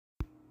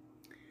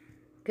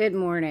Good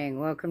morning.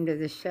 Welcome to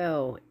the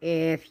show.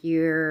 If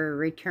you're a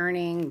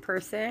returning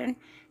person,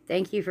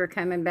 thank you for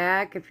coming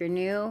back. If you're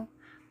new,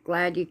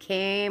 glad you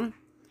came.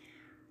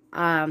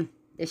 The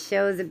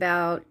show is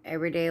about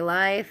everyday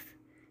life,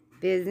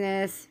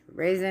 business,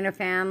 raising a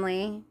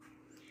family.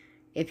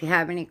 If you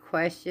have any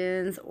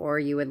questions or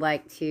you would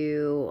like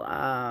to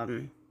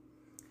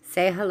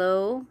say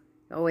hello,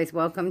 always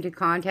welcome to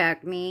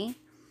contact me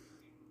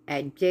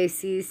at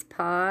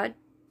jcspod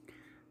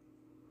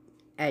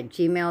at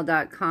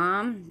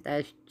gmail.com.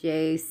 That's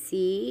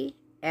jcspod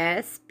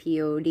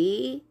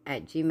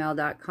at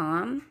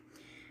gmail.com.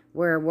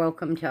 We're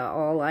welcome to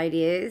all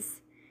ideas.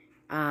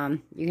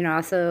 You can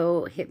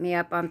also hit me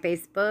up on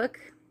Facebook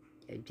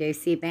at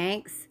JC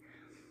Banks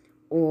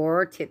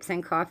or Tips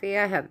and Coffee.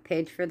 I have a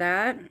page for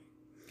that.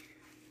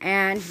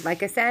 And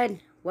like I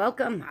said,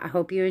 welcome. I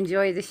hope you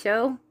enjoy the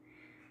show.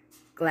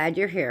 Glad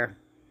you're here.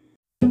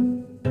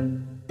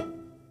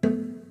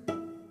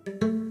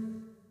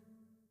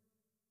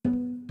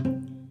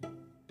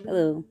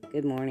 Hello,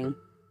 good morning.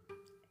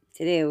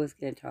 Today I was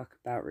going to talk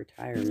about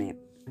retirement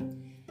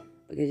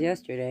because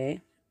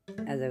yesterday,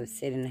 as I was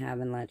sitting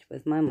having lunch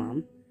with my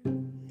mom,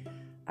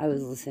 I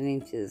was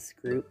listening to this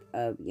group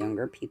of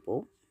younger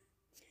people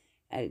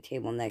at a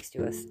table next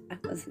to us. I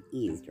wasn't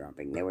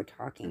eavesdropping, they were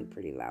talking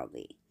pretty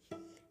loudly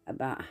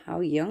about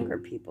how younger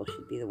people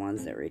should be the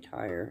ones that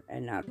retire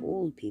and not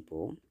old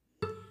people,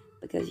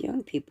 because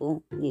young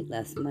people need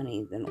less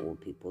money than old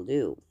people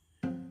do.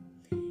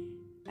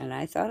 And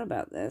I thought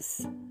about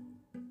this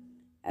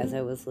as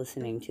I was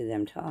listening to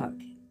them talk,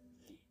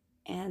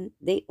 and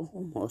they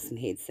almost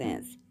made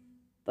sense,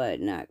 but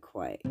not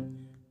quite.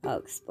 I'll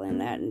explain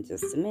that in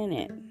just a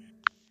minute.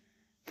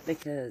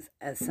 Because,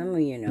 as some of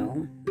you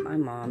know, my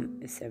mom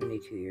is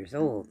 72 years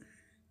old,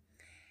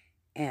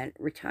 and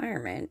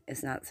retirement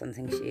is not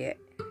something she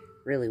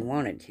really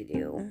wanted to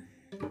do.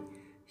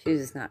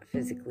 She's just not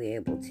physically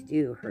able to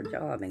do her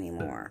job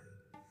anymore,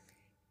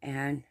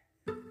 and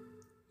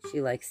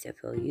she likes to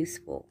feel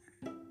useful.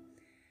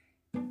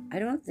 I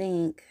don't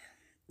think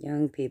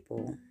young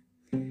people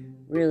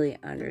really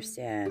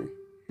understand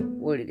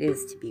what it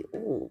is to be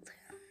old,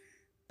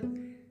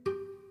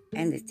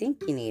 and to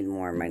think you need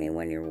more money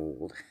when you're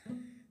old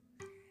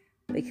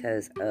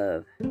because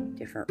of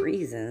different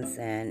reasons,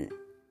 and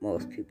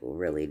most people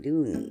really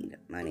do need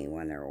money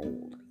when they're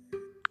old.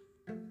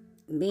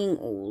 Being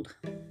old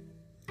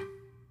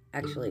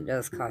actually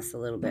does cost a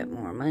little bit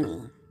more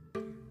money,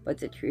 but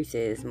the truth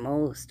is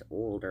most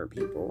older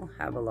people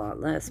have a lot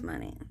less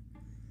money.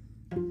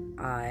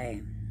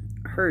 I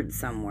heard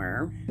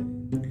somewhere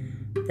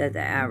that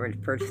the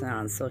average person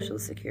on Social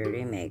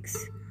Security makes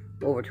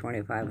over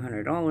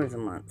 $2,500 a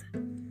month.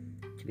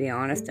 To be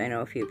honest, I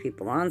know a few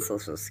people on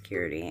Social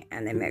Security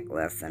and they make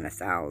less than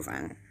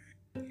 $1,000.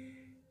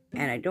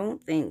 And I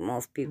don't think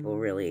most people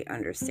really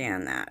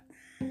understand that.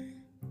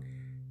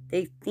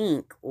 They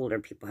think older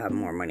people have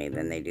more money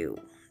than they do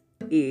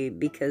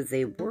because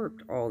they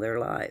worked all their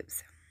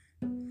lives.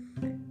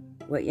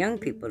 What young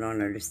people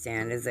don't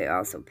understand is they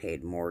also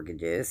paid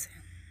mortgages,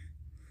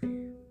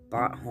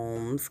 bought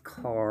homes,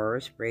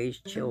 cars,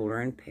 raised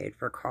children, paid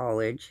for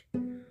college.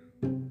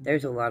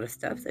 There's a lot of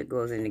stuff that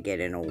goes into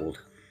getting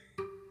old.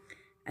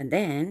 And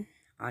then,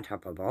 on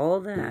top of all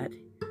that,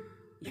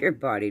 your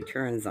body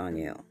turns on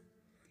you.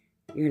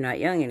 You're not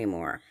young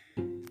anymore.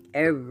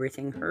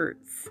 Everything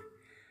hurts.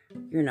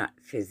 You're not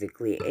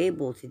physically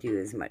able to do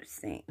as much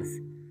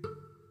things.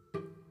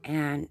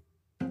 And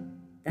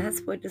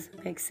that's what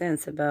doesn't make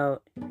sense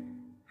about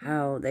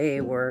how they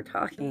were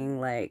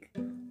talking like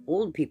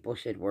old people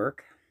should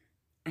work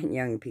and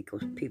young people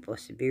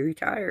should be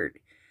retired.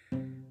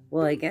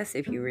 Well, I guess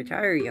if you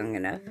retire young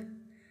enough,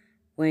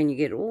 when you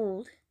get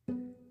old,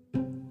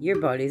 your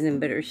body's in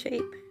better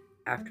shape.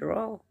 After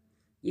all,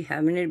 you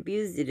haven't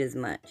abused it as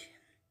much.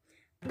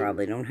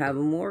 Probably don't have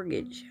a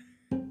mortgage.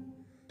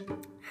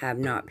 Have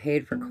not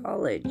paid for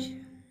college.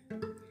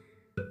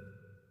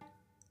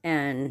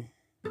 And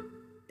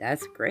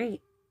that's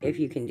great if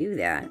you can do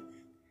that.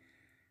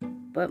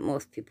 But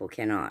most people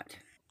cannot.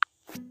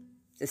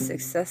 To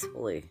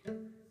successfully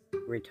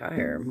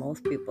retire,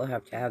 most people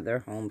have to have their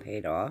home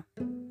paid off.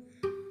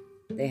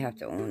 They have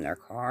to own their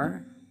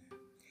car.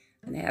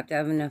 And they have to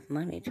have enough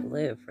money to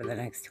live for the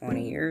next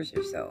 20 years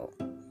or so.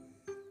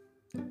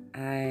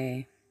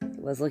 I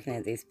was looking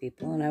at these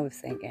people and I was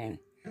thinking,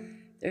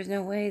 there's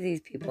no way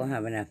these people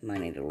have enough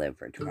money to live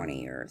for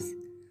 20 years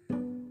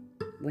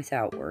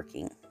without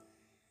working.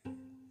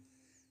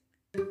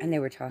 And they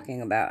were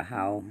talking about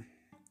how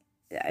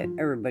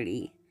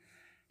everybody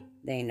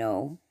they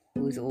know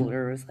who's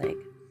older was like,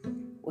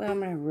 well, I'm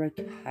going to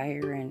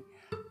retire and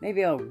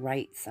maybe I'll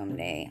write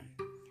someday.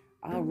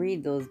 I'll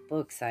read those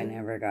books I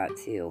never got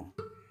to.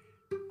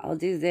 I'll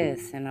do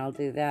this and I'll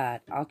do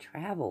that. I'll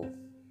travel.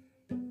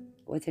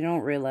 What they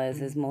don't realize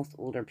is most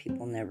older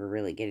people never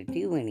really get to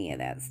do any of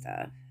that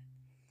stuff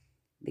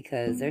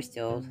because they're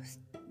still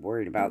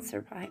worried about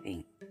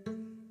surviving.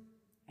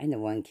 And the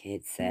one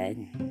kid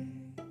said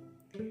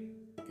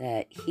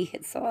that he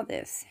had saw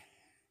this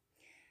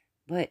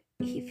But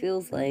he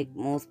feels like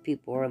most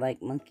people are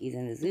like monkeys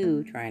in a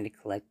zoo trying to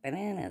collect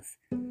bananas.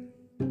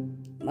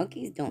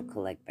 Monkeys don't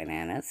collect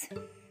bananas.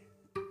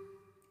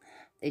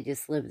 They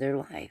just live their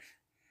life.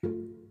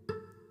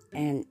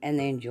 And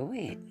they enjoy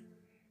it.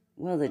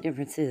 Well, the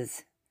difference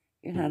is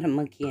you're not a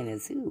monkey in a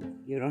zoo.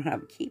 You don't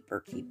have a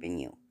keeper keeping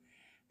you.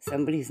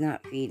 Somebody's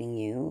not feeding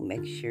you.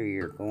 Make sure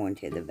you're going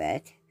to the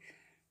vet,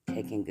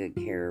 taking good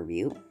care of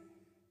you.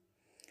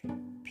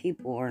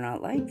 People are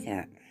not like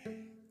that.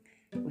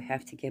 We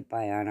have to get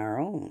by on our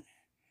own.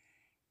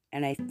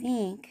 And I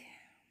think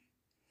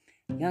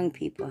young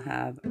people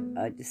have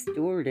a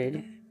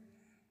distorted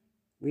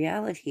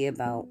reality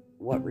about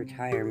what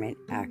retirement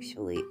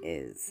actually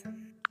is,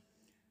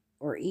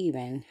 or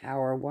even how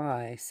or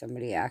why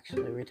somebody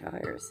actually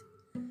retires.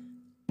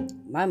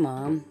 My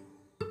mom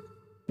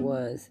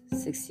was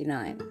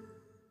 69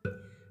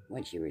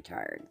 when she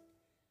retired.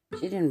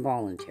 She didn't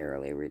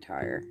voluntarily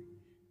retire.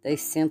 They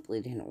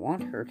simply didn't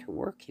want her to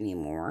work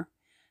anymore.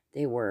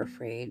 They were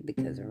afraid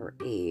because of her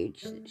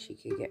age that she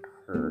could get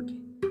hurt,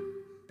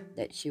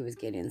 that she was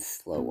getting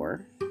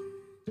slower,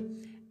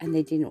 and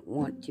they didn't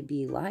want to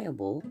be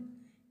liable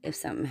if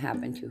something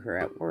happened to her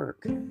at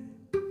work.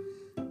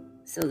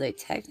 So they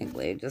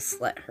technically just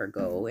let her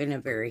go in a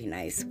very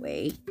nice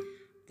way.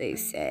 They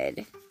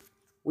said,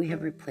 "We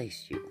have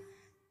replaced you.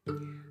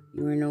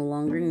 You are no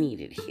longer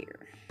needed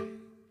here.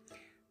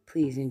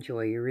 Please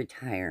enjoy your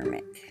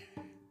retirement."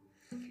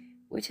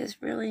 Which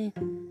is really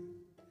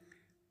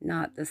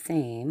not the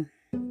same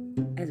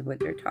as what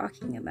they're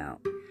talking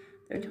about.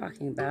 They're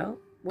talking about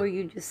where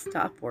you just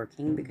stop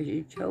working because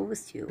you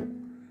chose to.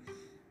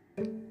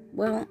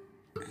 Well,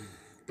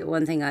 the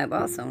one thing I've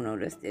also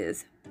noticed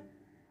is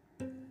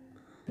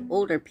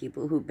older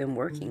people who've been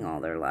working all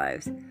their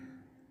lives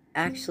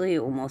actually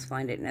almost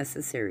find it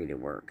necessary to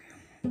work.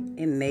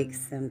 It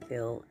makes them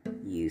feel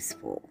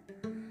useful.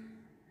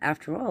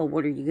 After all,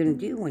 what are you going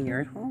to do when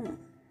you're at home?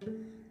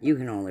 You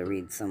can only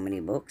read so many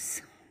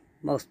books.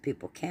 Most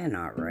people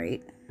cannot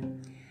write.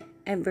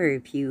 And very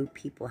few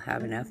people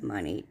have enough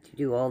money to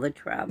do all the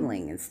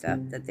traveling and stuff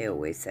that they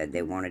always said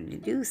they wanted to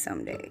do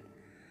someday.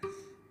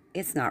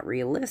 It's not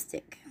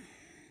realistic.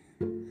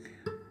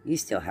 You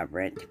still have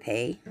rent to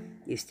pay.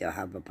 You still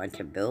have a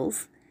bunch of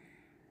bills.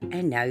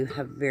 And now you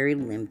have a very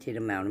limited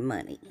amount of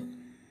money.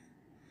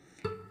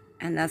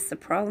 And that's the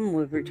problem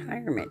with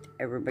retirement.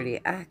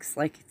 Everybody acts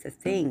like it's a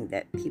thing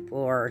that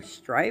people are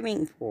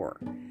striving for.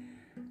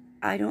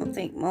 I don't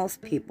think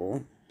most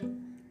people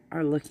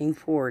are looking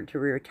forward to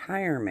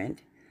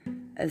retirement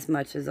as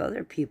much as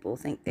other people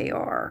think they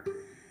are.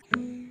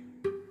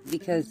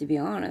 Because to be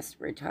honest,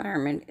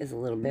 retirement is a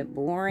little bit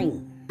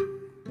boring.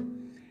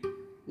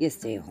 You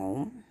stay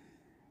home.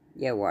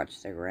 You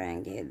watch the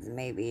grandkids,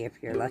 maybe if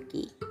you're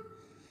lucky.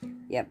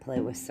 You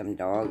play with some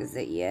dogs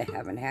that you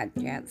haven't had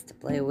a chance to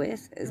play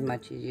with as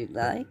much as you'd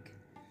like.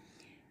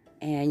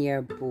 And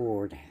you're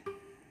bored.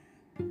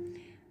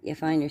 You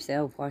find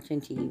yourself watching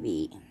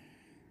TV.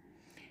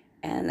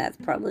 And that's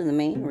probably the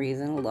main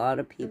reason a lot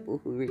of people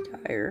who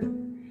retire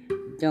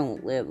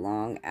don't live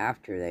long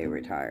after they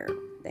retire.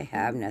 They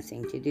have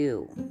nothing to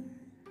do.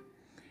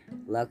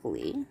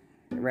 Luckily,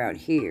 around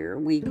here,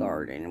 we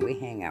garden, we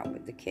hang out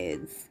with the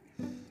kids,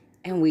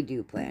 and we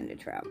do plan to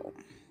travel.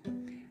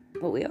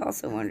 But we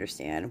also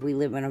understand we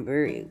live in a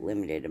very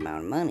limited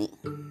amount of money.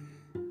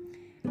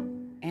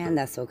 And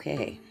that's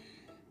okay.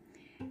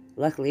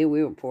 Luckily,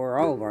 we were poor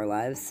all of our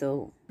lives,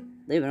 so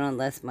living on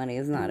less money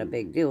is not a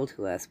big deal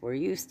to us. We're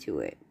used to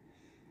it.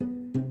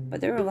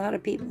 But there are a lot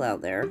of people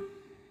out there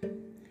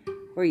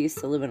who are used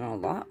to living on a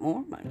lot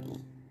more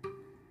money.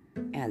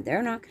 And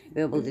they're not going to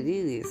be able to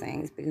do these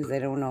things because they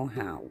don't know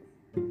how.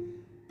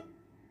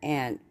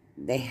 And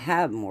they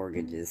have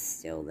mortgages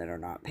still that are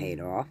not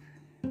paid off.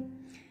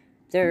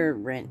 Their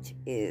rent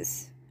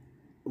is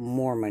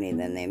more money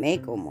than they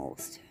make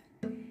almost.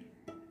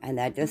 And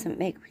that doesn't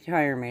make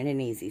retirement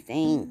an easy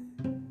thing.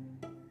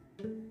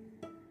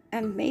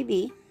 And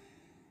maybe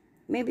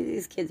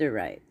these kids are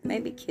right.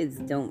 Maybe kids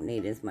don't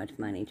need as much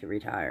money to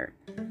retire.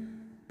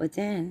 But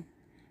then,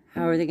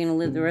 how are they going to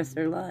live the rest of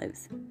their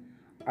lives?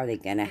 Are they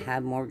going to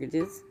have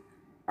mortgages?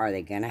 Are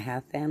they going to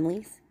have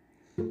families?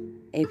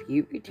 If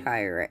you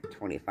retire at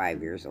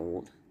 25 years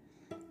old,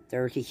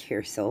 30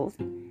 years old,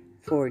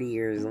 40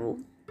 years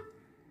old,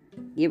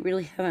 you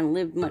really haven't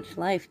lived much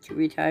life to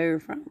retire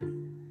from.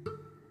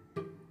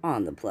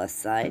 On the plus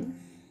side,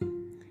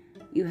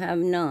 you have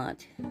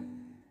not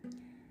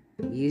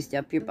used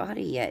up your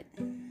body yet.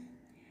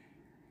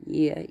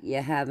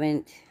 You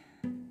haven't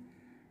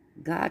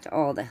got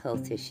all the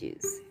health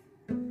issues.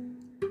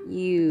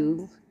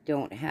 You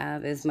don't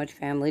have as much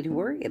family to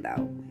worry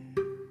about.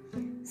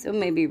 So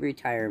maybe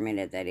retirement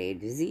at that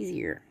age is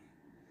easier.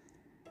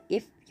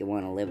 If you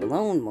want to live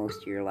alone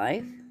most of your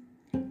life,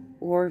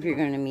 or if you're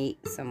going to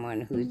meet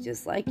someone who's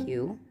just like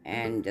you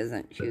and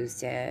doesn't choose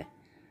to,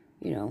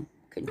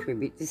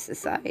 contribute to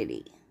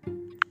society.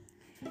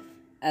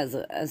 As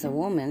a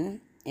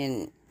woman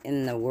in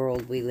the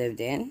world we lived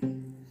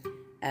in,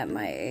 at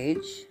my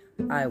age,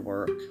 I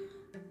worked.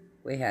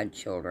 We had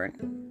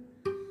children.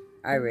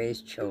 I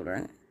raised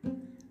children.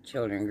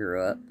 Children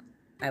grew up.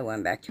 I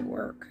went back to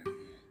work.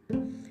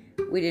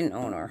 We didn't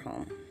own our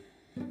home.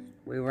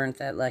 We weren't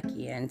that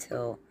lucky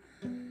until,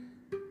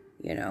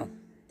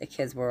 the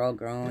kids were all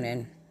grown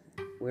and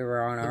we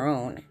were on our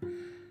own.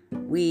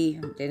 We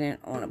didn't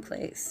own a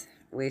place.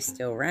 We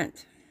still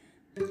rent.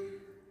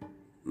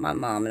 My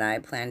mom and I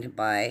plan to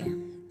buy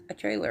a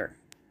trailer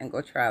and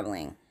go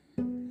traveling.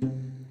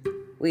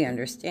 We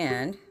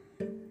understand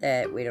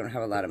that we don't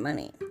have a lot of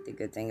money. The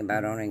good thing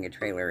about owning a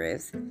trailer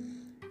is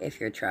if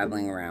you're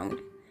traveling around,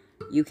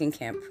 you can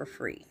camp for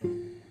free.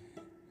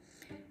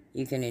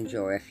 You can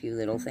enjoy a few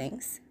little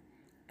things,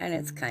 and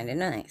it's kind of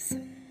nice.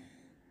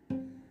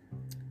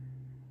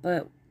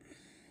 But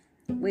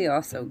we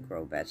also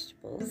grow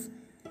vegetables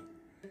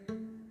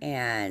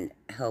and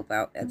help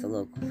out at the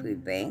local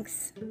food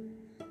banks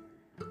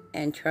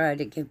and try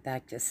to give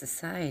back to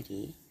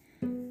society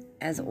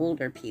as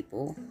older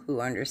people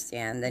who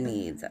understand the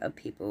needs of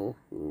people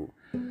who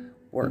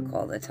work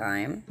all the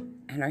time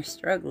and are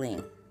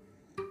struggling.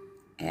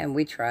 And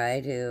we try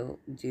to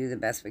do the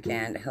best we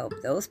can to help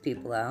those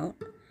people out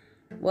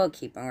while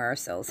keeping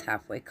ourselves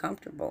halfway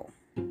comfortable.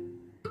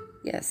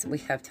 Yes, we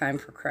have time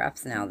for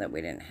crafts now that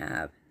we didn't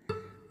have.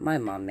 My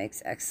mom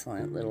makes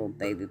excellent little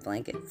baby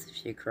blankets.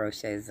 She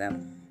crochets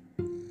them.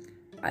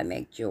 I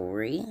make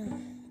jewelry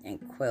and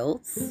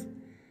quilts.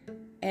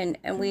 And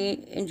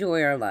we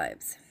enjoy our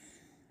lives.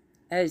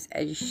 As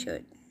you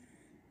should.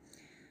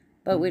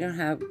 But we don't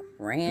have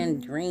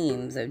grand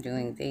dreams of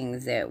doing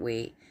things that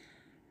we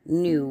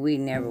knew we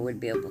never would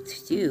be able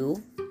to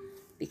do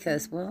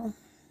because,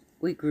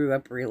 we grew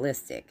up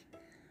realistic.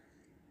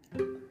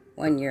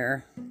 When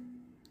your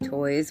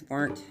toys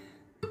weren't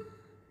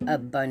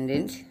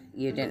abundant,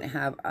 you didn't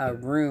have a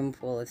room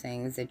full of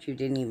things that you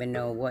didn't even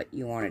know what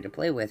you wanted to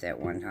play with at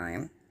one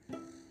time.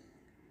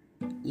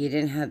 You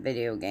didn't have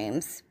video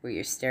games where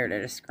you stared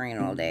at a screen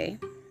all day.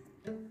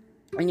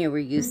 And you were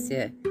used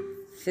to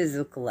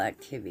physical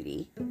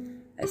activity,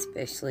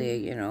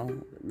 especially,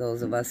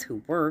 those of us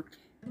who worked.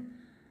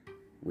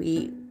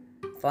 We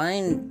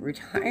find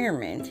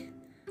retirement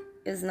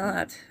is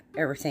not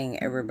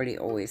everything everybody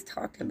always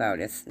talked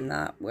about. It's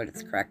not what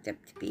it's cracked up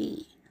to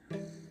be.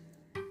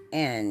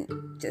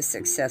 And to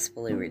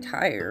successfully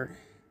retire,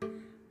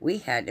 we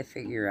had to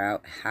figure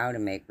out how to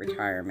make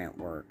retirement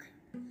work.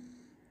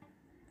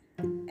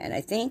 And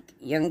I think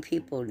young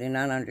people do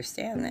not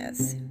understand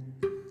this.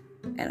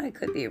 And I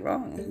could be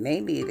wrong.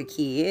 Maybe the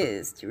key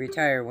is to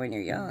retire when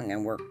you're young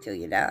and work till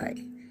you die.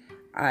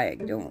 I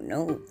don't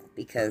know,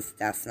 because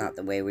that's not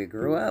the way we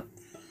grew up.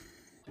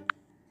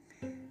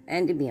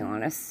 And to be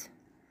honest,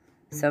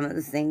 some of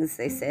the things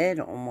they said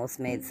almost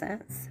made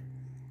sense.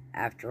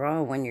 After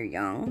all, when you're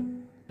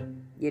young,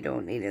 you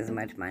don't need as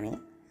much money.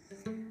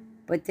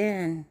 But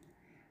then,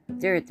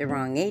 they're at the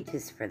wrong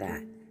ages for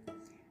that.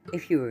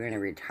 If you were going to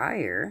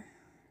retire,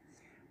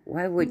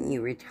 why wouldn't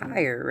you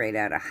retire right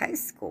out of high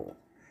school?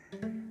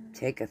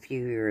 Take a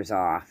few years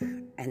off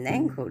and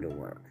then go to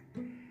work.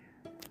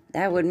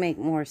 That would make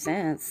more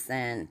sense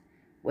than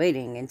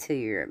waiting until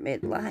you're at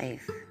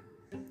midlife,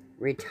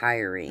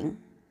 retiring,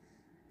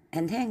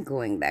 and then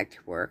going back to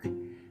work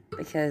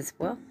because,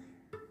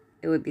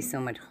 it would be so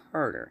much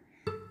harder.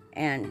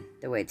 And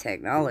the way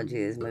technology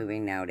is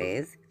moving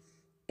nowadays,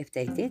 if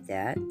they did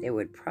that, they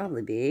would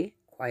probably be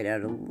quite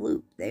out of the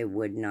loop. They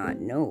would not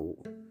know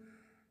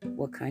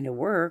what kind of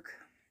work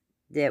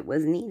that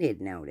was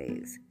needed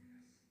nowadays.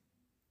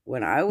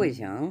 When I was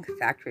young,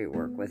 factory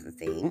work was a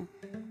thing.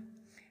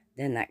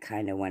 Then that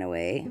kind of went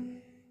away.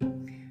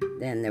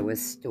 Then there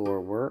was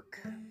store work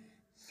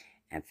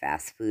and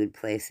fast food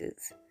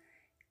places.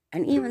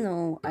 And even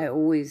though I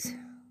always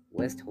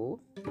was told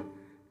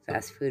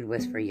fast food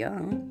was for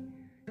young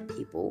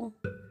people,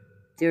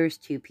 there's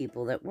two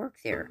people that work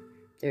there.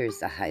 There's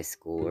the high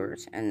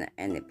schoolers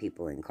and the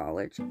people in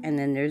college. And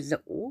then there's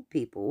the old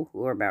people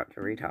who are about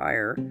to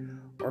retire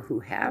or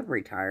who have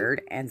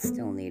retired and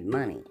still need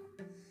money.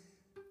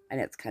 And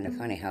it's kind of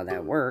funny how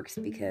that works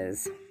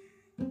because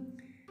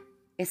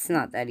it's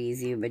not that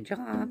easy of a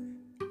job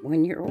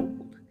when you're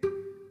old.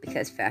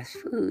 Because fast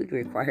food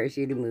requires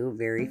you to move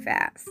very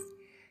fast.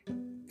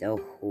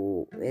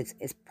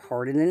 It's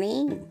part of the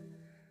name.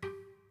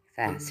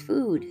 Fast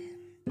food.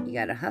 You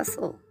gotta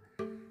hustle.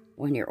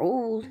 When you're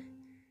old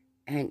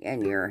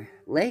and your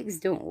legs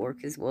don't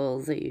work as well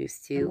as they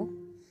used to,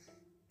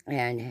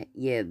 and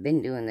you've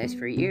been doing this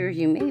for years,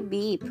 you may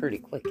be pretty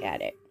quick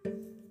at it.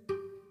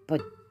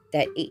 But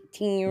that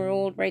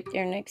 18-year-old right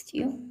there next to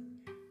you,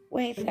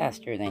 way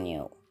faster than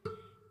you.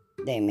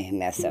 They may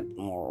mess up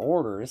more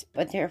orders,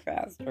 but they're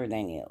faster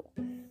than you.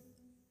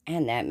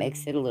 And that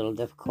makes it a little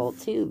difficult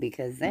too,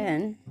 because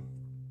then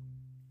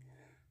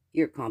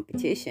your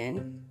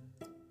competition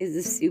is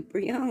the super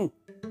young.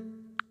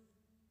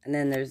 And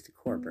then there's the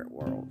corporate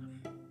world,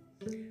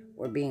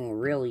 where being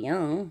real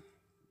young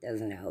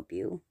doesn't help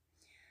you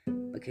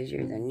because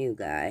you're the new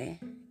guy,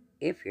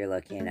 if you're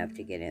lucky enough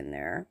to get in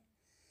there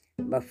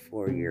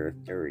before you're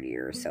 30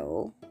 or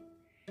so.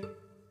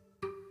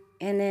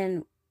 And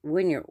then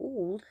when you're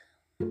old,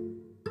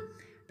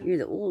 you're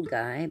the old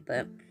guy,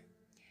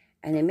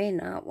 and they may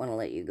not want to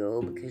let you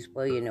go because,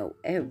 well, you know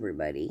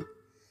everybody.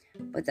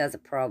 But that's a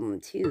problem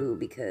too,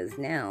 because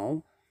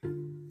now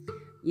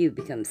you've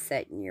become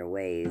set in your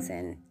ways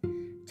and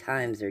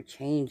times are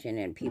changing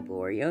and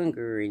people are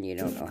younger and you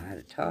don't know how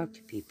to talk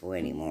to people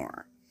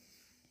anymore.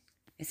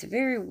 It's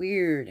very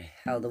weird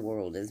how the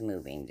world is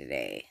moving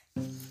today.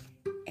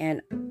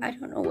 And I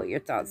don't know what your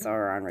thoughts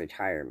are on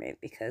retirement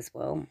because,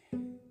 well,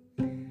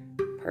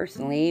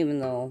 personally, even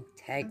though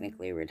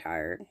technically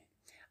retired,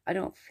 I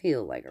don't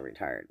feel like a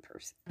retired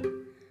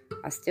person.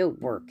 I still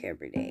work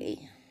every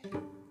day.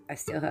 I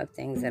still have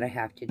things that I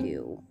have to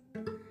do.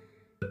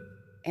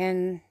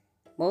 And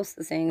most of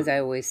the things I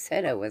always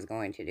said I was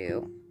going to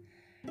do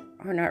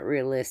are not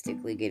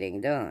realistically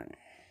getting done.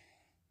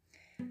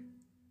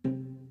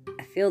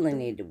 I feel the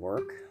need to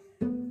work.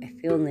 I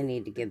feel the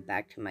need to give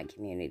back to my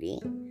community.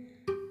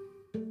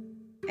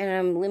 And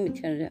I'm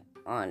limited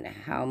on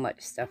how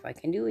much stuff I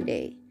can do a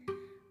day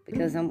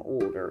because I'm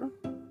older,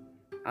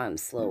 I'm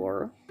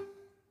slower,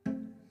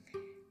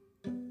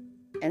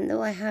 and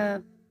though I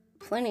have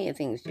plenty of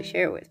things to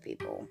share with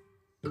people,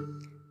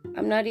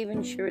 I'm not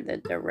even sure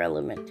that they're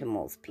relevant to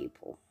most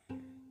people.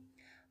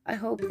 I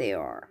hope they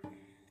are.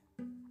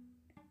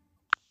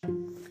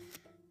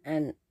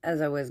 And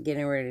as I was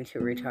getting ready to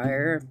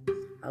retire,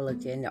 I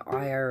looked into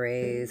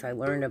IRAs. I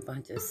learned a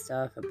bunch of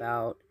stuff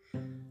about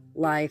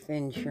life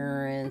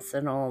insurance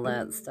and all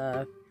that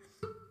stuff.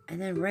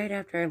 And then right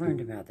after I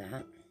learned about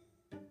that,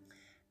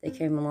 they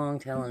came along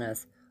telling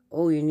us,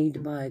 oh, you need to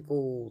buy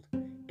gold,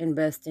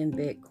 invest in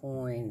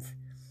Bitcoins.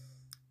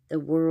 The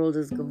world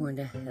is going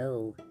to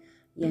hell.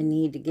 You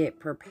need to get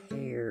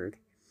prepared.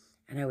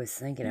 And I was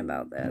thinking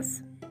about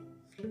this.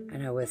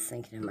 And I was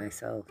thinking to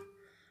myself,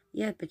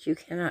 yeah, but you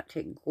cannot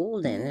take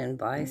gold in and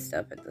buy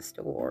stuff at the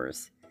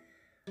stores.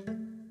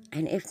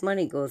 And if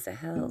money goes to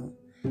hell,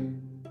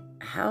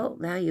 how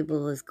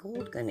valuable is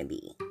gold going to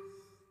be?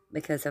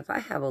 Because if I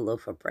have a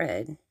loaf of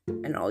bread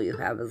and all you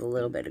have is a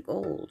little bit of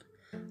gold,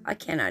 I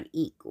cannot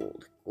eat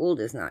gold. Gold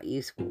is not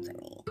useful to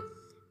me.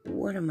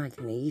 What am I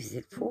going to use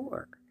it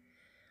for?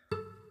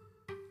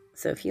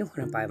 So if you want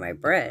to buy my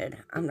bread,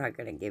 I'm not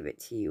going to give it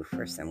to you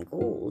for some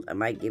gold. I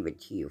might give it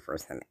to you for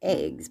some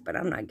eggs, but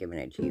I'm not giving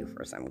it to you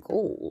for some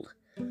gold.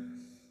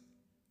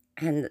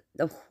 And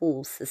the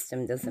whole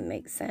system doesn't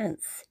make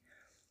sense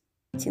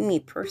to me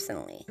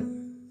personally.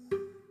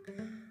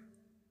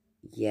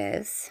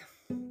 Yes,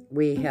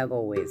 we have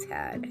always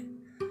had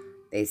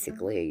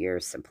basically a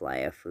year's supply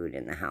of food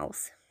in the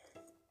house.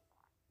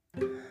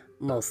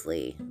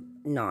 Mostly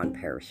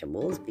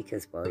non-perishables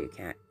because, well, you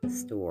can't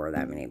store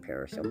that many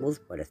perishables.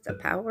 What if the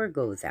power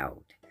goes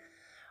out?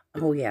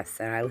 Oh, yes,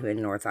 and I live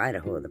in North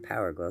Idaho. The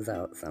power goes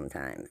out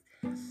sometimes.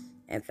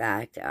 In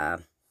fact,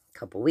 a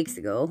couple weeks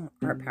ago,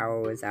 our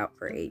power was out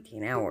for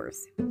 18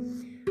 hours,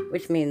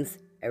 which means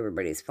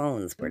everybody's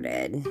phones were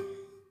dead.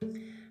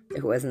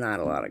 There was not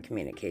a lot of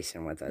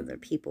communication with other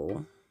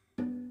people.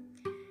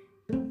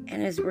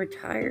 And as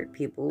retired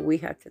people, we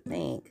have to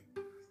think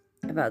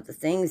about the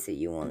things that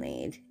you will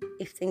need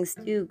if things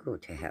do go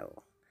to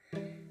hell.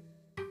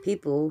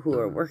 People who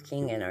are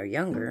working and are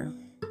younger,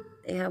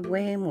 they have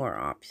way more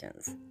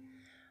options.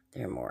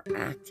 They're more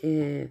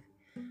active.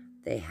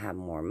 They have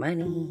more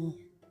money.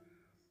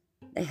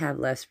 They have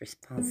less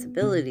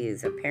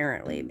responsibilities,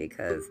 apparently,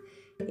 because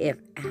if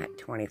at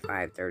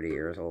 25, 30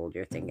 years old,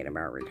 you're thinking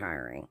about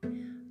retiring,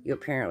 you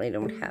apparently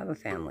don't have a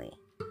family,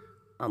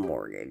 a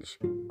mortgage,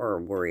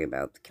 or worry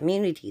about the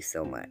community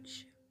so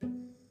much.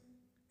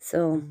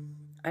 So,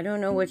 I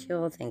don't know what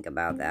you'll think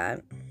about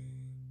that.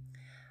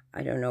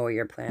 I don't know what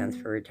your plans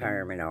for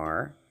retirement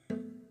are.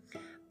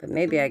 But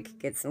maybe I could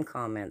get some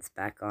comments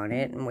back on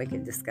it and we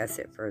could discuss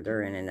it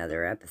further in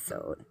another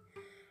episode.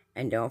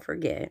 And don't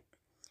forget,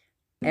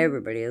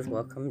 everybody is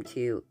welcome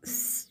to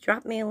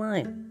drop me a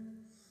line.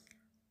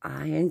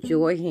 I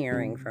enjoy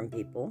hearing from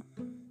people.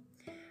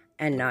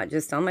 And not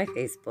just on my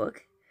Facebook.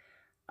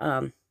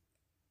 And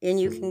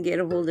you can get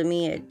a hold of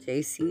me at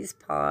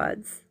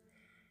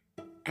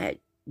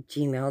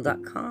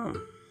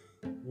jcspods@gmail.com.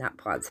 Not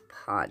pods,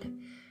 pod.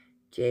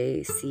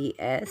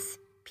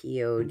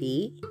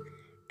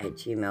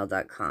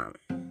 jcspod@gmail.com.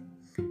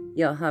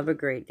 Y'all have a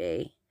great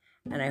day,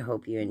 and I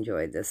hope you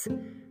enjoyed this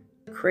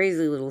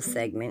crazy little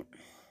segment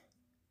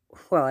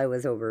while I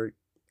was over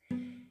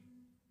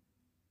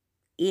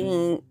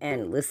eating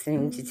and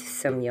listening to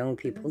some young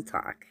people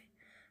talk.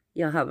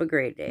 Y'all have a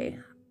great day.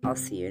 I'll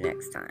see you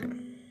next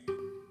time.